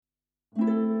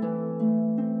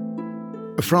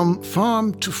From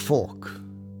farm to fork,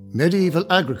 medieval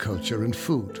agriculture and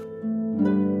food.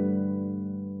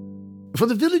 For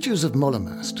the villagers of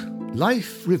Mullaghmast,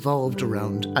 life revolved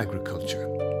around agriculture.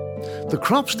 The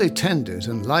crops they tended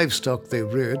and livestock they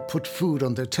reared put food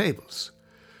on their tables.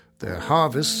 Their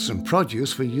harvests and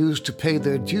produce were used to pay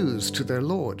their dues to their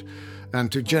lord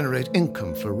and to generate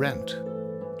income for rent.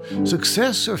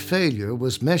 Success or failure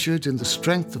was measured in the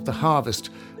strength of the harvest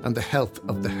and the health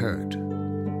of the herd.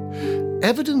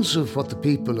 Evidence of what the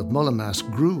people of Mullaghmast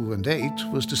grew and ate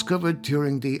was discovered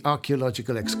during the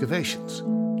archaeological excavations.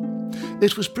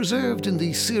 It was preserved in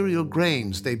the cereal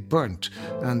grains they burnt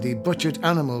and the butchered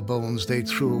animal bones they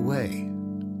threw away.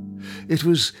 It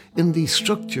was in the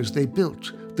structures they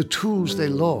built, the tools they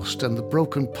lost, and the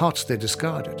broken pots they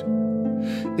discarded.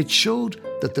 It showed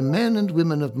that the men and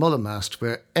women of Mullaghmast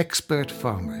were expert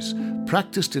farmers,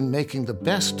 practiced in making the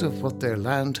best of what their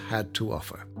land had to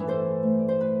offer.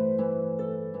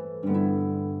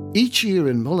 Each year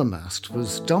in Mullaghmast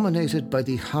was dominated by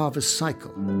the harvest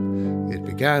cycle. It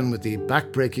began with the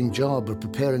back-breaking job of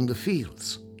preparing the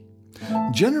fields.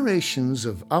 Generations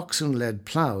of oxen-led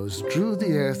ploughs drew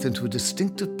the earth into a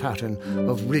distinctive pattern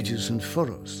of ridges and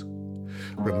furrows.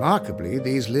 Remarkably,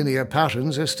 these linear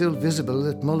patterns are still visible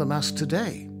at Mullaghmast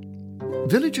today.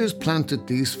 Villagers planted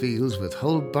these fields with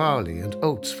whole barley and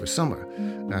oats for summer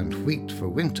and wheat for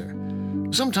winter,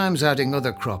 sometimes adding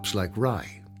other crops like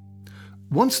rye.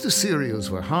 Once the cereals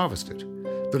were harvested,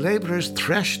 the labourers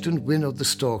threshed and winnowed the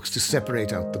stalks to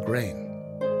separate out the grain.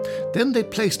 Then they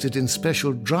placed it in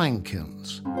special drying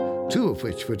kilns, 2 of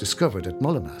which were discovered at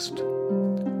Mullaghmast.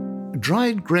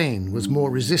 Dried grain was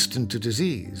more resistant to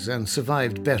disease and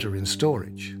survived better in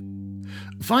storage.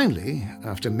 Finally,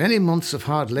 after many months of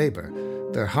hard labour,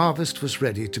 their harvest was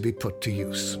ready to be put to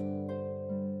use.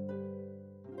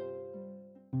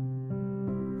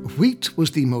 Wheat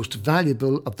was the most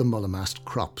valuable of the Mullaghmast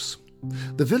crops.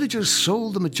 The villagers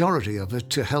sold the majority of it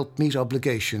to help meet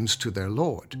obligations to their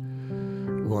lord.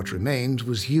 What remained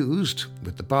was used,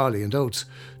 with the barley and oats,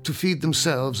 to feed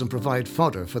themselves and provide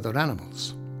fodder for their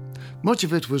animals. Much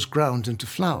of it was ground into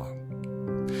flour.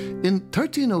 In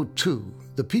 1302,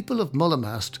 the people of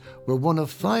Mullaghmast were one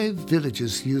of 5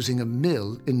 villages using a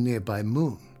mill in nearby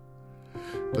Moon.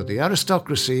 But the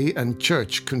aristocracy and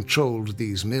church controlled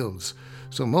these mills,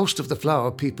 so most of the flour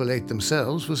people ate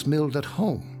themselves was milled at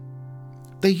home.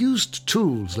 They used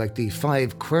tools like the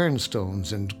 5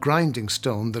 quernstones and grinding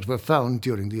stone that were found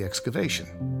during the excavation.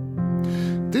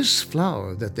 This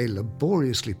flour that they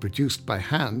laboriously produced by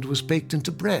hand was baked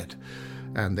into bread,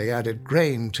 and they added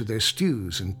grain to their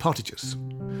stews and pottages.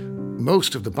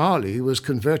 Most of the barley was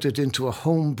converted into a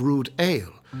home-brewed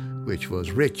ale, which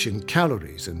was rich in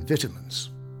calories and vitamins.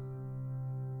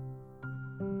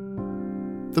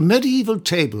 The medieval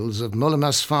tables of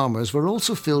Mullaghmast farmers were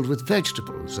also filled with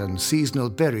vegetables and seasonal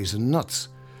berries and nuts.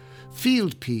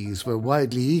 Field peas were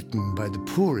widely eaten by the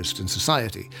poorest in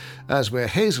society, as were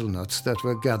hazelnuts that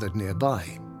were gathered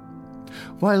nearby.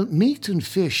 While meat and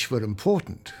fish were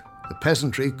important, the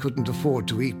peasantry couldn't afford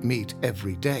to eat meat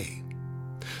every day.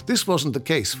 This wasn't the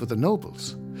case for the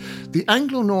nobles. The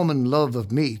Anglo-Norman love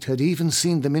of meat had even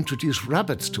seen them introduce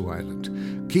rabbits to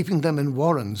Ireland, keeping them in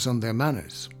warrens on their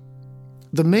manors.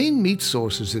 The main meat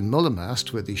sources in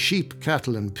Mullaghmast were the sheep,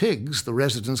 cattle and pigs the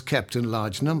residents kept in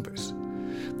large numbers.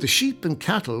 The sheep and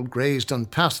cattle grazed on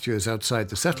pastures outside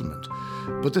the settlement,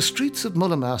 but the streets of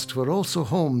Mullaghmast were also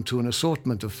home to an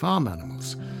assortment of farm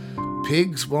animals.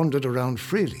 Pigs wandered around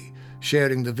freely,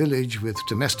 sharing the village with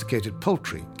domesticated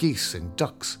poultry, geese and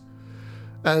ducks.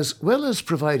 As well as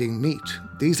providing meat,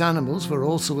 these animals were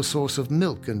also a source of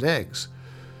milk and eggs.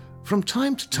 From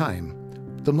time to time,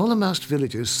 the Mullaghmast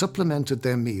villagers supplemented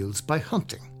their meals by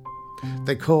hunting.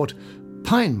 They caught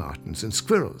pine martens and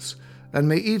squirrels, and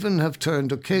may even have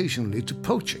turned occasionally to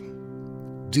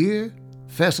poaching. Deer,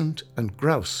 pheasant, and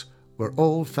grouse were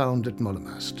all found at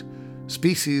Mullaghmast,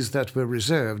 species that were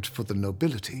reserved for the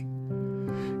nobility.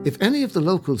 If any of the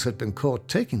locals had been caught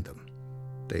taking them,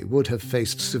 they would have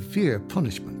faced severe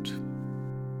punishment.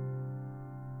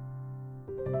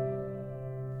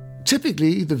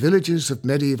 Typically, the villagers of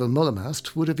medieval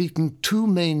Mullaghmast would have eaten 2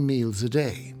 main meals a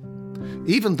day.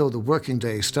 Even though the working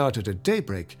day started at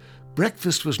daybreak,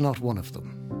 breakfast was not one of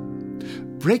them.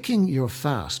 Breaking your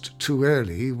fast too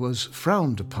early was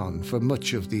frowned upon for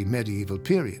much of the medieval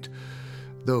period,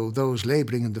 though those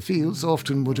labouring in the fields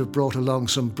often would have brought along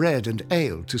some bread and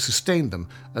ale to sustain them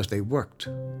as they worked.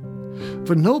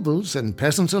 For nobles and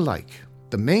peasants alike,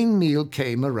 the main meal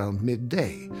came around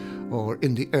midday, or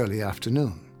in the early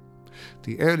afternoon.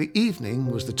 The early evening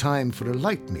was the time for a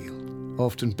light meal,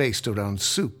 often based around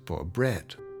soup or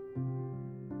bread.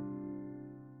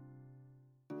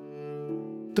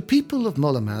 The people of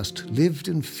Mullaghmast lived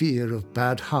in fear of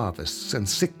bad harvests and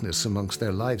sickness amongst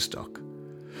their livestock.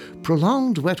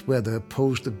 Prolonged wet weather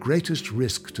posed the greatest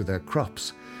risk to their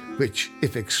crops, which,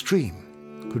 if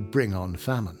extreme, could bring on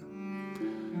famine.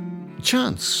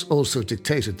 Chance also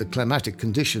dictated the climatic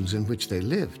conditions in which they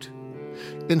lived.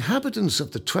 Inhabitants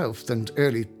of the 12th and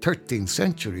early 13th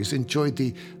centuries enjoyed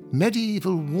the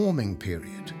medieval warming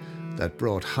period that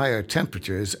brought higher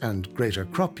temperatures and greater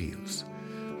crop yields.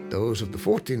 Those of the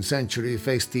 14th century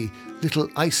faced the Little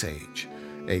Ice Age,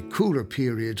 a cooler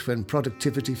period when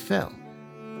productivity fell.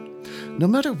 No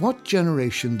matter what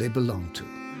generation they belonged to,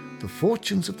 the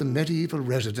fortunes of the medieval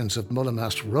residents of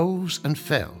Mullaghmast rose and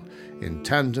fell in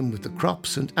tandem with the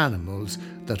crops and animals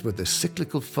that were the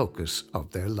cyclical focus of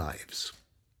their lives.